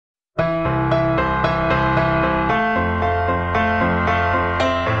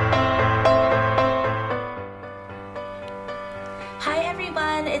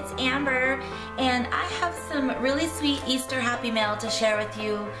Easter Happy Mail to share with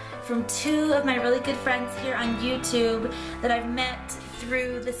you from two of my really good friends here on YouTube that I've met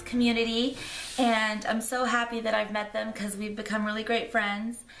through this community, and I'm so happy that I've met them because we've become really great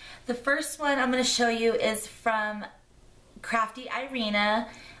friends. The first one I'm going to show you is from Crafty Irene.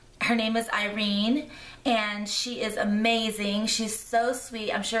 Her name is Irene, and she is amazing. She's so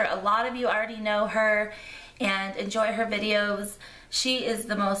sweet. I'm sure a lot of you already know her and enjoy her videos. She is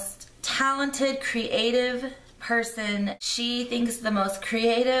the most talented, creative person. She thinks the most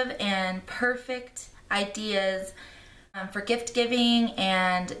creative and perfect ideas for gift giving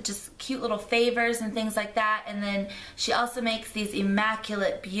and just cute little favors and things like that. And then she also makes these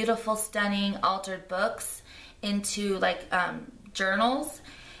immaculate, beautiful, stunning altered books into like journals.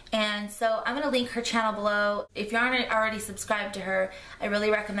 And so I'm going to link her channel below. If you aren't already subscribed to her, I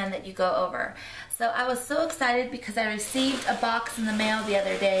really recommend that you go over. So I was so excited because I received a box in the mail the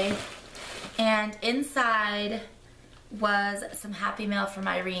other day, and inside was some happy mail from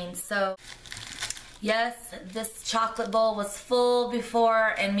Irene. So yes, this chocolate bowl was full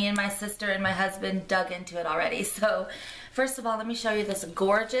before, and me and my sister and my husband dug into it already. So first of all, let me show you this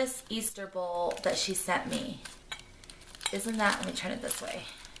gorgeous Easter bowl that she sent me. Isn't that, let me turn it this way.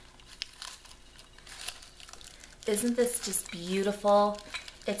 Isn't this just beautiful?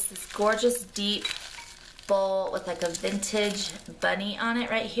 It's this gorgeous deep bowl with like a vintage bunny on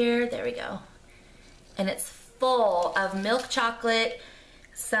it right here. There we go. And it's full of milk chocolate,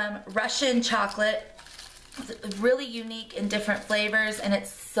 some Russian chocolate, really unique and different flavors, and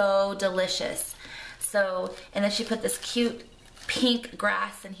it's so delicious. So, and then she put this cute pink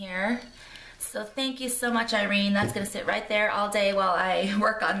grass in here. So thank you so much, Irene. That's gonna sit right there all day while I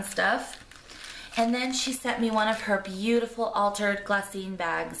work on stuff. And then she sent me one of her beautiful altered glassine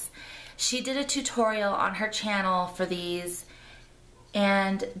bags. She did a tutorial on her channel for these,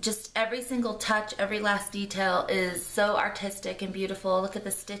 and just every single touch, every last detail is so artistic and beautiful. Look at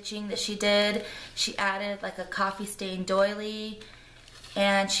the stitching that she did. She added like a coffee stain doily,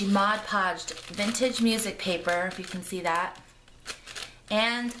 and she Mod Podged vintage music paper, if you can see that.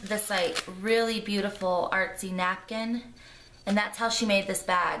 And this like really beautiful artsy napkin. And that's how she made this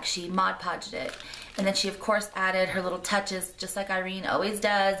bag. She Mod Podged it. And then she of course added her little touches, just like Irene always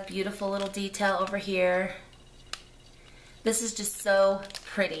does. Beautiful little detail over here. This is just so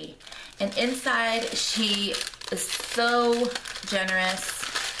pretty. And inside she is so generous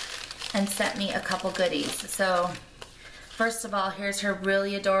and sent me a couple goodies. So first of all, here's her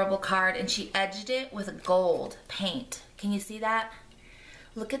really adorable card, and she edged it with gold paint. Can you see that?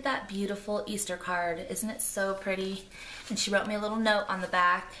 Look at that beautiful Easter card. Isn't it so pretty? And she wrote me a little note on the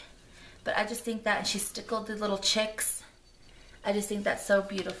back. But I just think that, and she stickled the little chicks. I just think that's so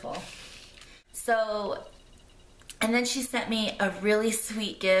beautiful. So, and then she sent me a really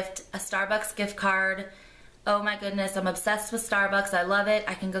sweet gift, a Starbucks gift card. Oh my goodness, I'm obsessed with Starbucks. I love it.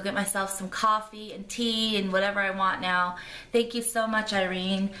 I can go get myself some coffee and tea and whatever I want now. Thank you so much,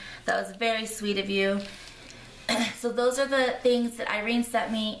 Irene. That was very sweet of you. So those are the things that Irene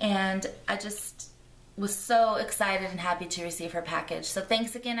sent me, and I just was so excited and happy to receive her package. So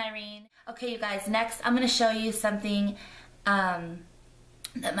thanks again, Irene. Okay, you guys, next I'm going to show you something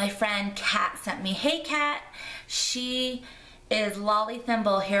that my friend Cat sent me. Hey, Cat. She is Lolly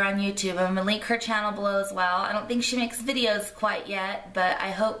Thimble here on YouTube. I'm going to link her channel below as well. I don't think she makes videos quite yet, but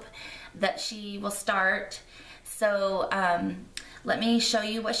I hope that she will start. So let me show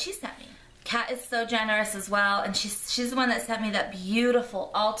you what she sent me. Kat is so generous as well, and she's the one that sent me that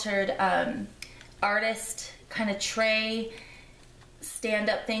beautiful altered artist kind of tray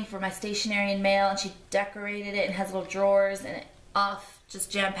stand-up thing for my stationery and mail, and she decorated it and has little drawers and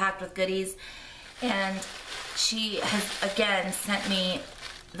just jam-packed with goodies. And she has again sent me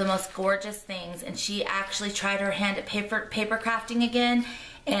the most gorgeous things, and she actually tried her hand at paper crafting again,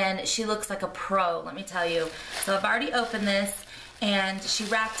 and she looks like a pro, let me tell you. So I've already opened this. And she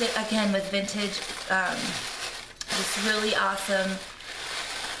wrapped it again with vintage, this really awesome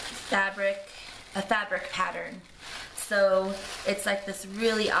fabric pattern. So it's like this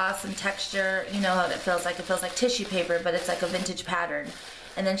really awesome texture. You know how it feels like. It feels like tissue paper, but it's like a vintage pattern.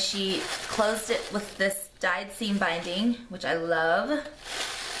 And then she closed it with this dyed seam binding, which I love.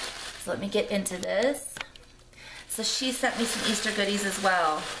 So let me get into this. So she sent me some Easter goodies as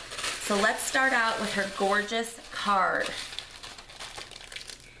well. So let's start out with her gorgeous card.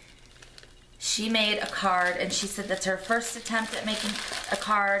 She made a card, and she said that's her first attempt at making a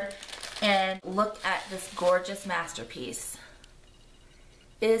card, and look at this gorgeous masterpiece.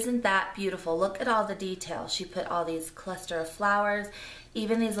 Isn't that beautiful? Look at all the details. She put all these cluster of flowers,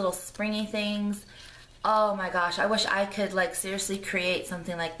 even these little springy things. Oh my gosh, I wish I could like seriously create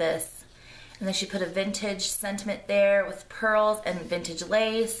something like this. And then she put a vintage sentiment there with pearls and vintage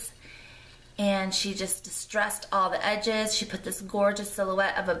lace. And she just distressed all the edges. She put this gorgeous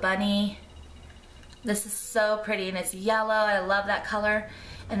silhouette of a bunny. This is so pretty, and it's yellow. I love that color.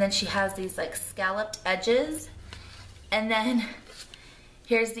 And then she has these like scalloped edges. And then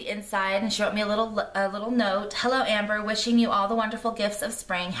here's the inside, and she wrote me a little note. Hello, Amber. Wishing you all the wonderful gifts of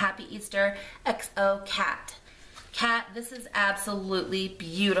spring. Happy Easter. XO Cat. Cat, this is absolutely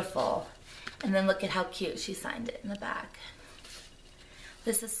beautiful. And then look at how cute she signed it in the back.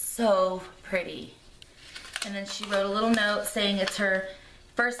 This is so pretty. And then she wrote a little note saying it's her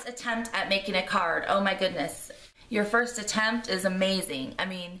first attempt at making a card. Oh my goodness. Your first attempt is amazing. I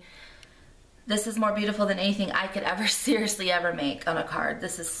mean, this is more beautiful than anything I could ever seriously ever make on a card.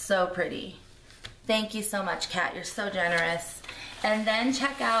 This is so pretty. Thank you so much, Kat. You're so generous. And then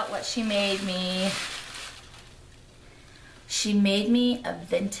check out what she made me. She made me a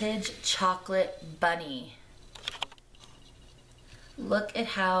vintage chocolate bunny. Look at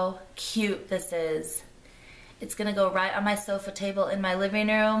how cute this is. It's gonna go right on my sofa table in my living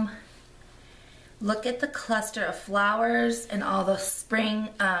room. Look at the cluster of flowers and all the spring,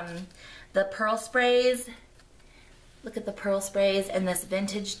 the pearl sprays. Look at the pearl sprays and this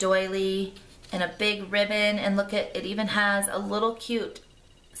vintage doily and a big ribbon. And look at, it even has a little cute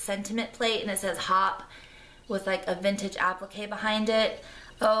sentiment plate and it says hop with like a vintage applique behind it.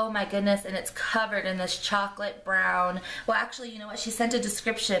 Oh my goodness, and it's covered in this chocolate brown. Well, actually, you know what? She sent a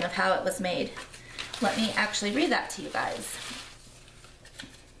description of how it was made. Let me actually read that to you guys.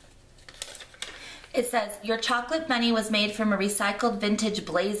 It says, your chocolate bunny was made from a recycled vintage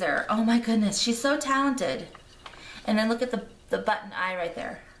blazer. Oh my goodness, she's so talented. And then look at the button eye right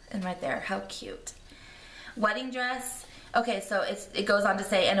there, and right there, how cute. Wedding dress. Okay, so it goes on to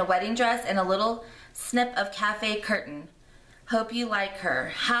say, and a wedding dress and a little snip of cafe curtain. Hope you like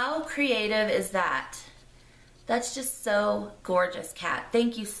her. How creative is that? That's just so gorgeous, Kat.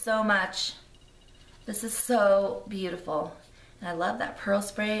 Thank you so much. This is so beautiful. And I love that pearl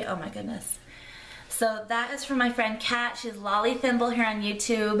spray. Oh my goodness. So that is from my friend Kat. She's Lolly Thimble here on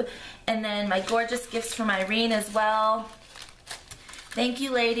YouTube. And then my gorgeous gifts from Irene as well. Thank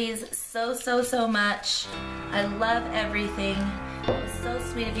you, ladies, so, so, so much. I love everything. It was so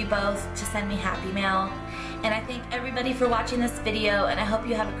sweet of you both to send me happy mail. And I thank everybody for watching this video, and I hope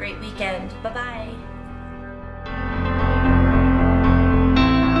you have a great weekend. Bye-bye.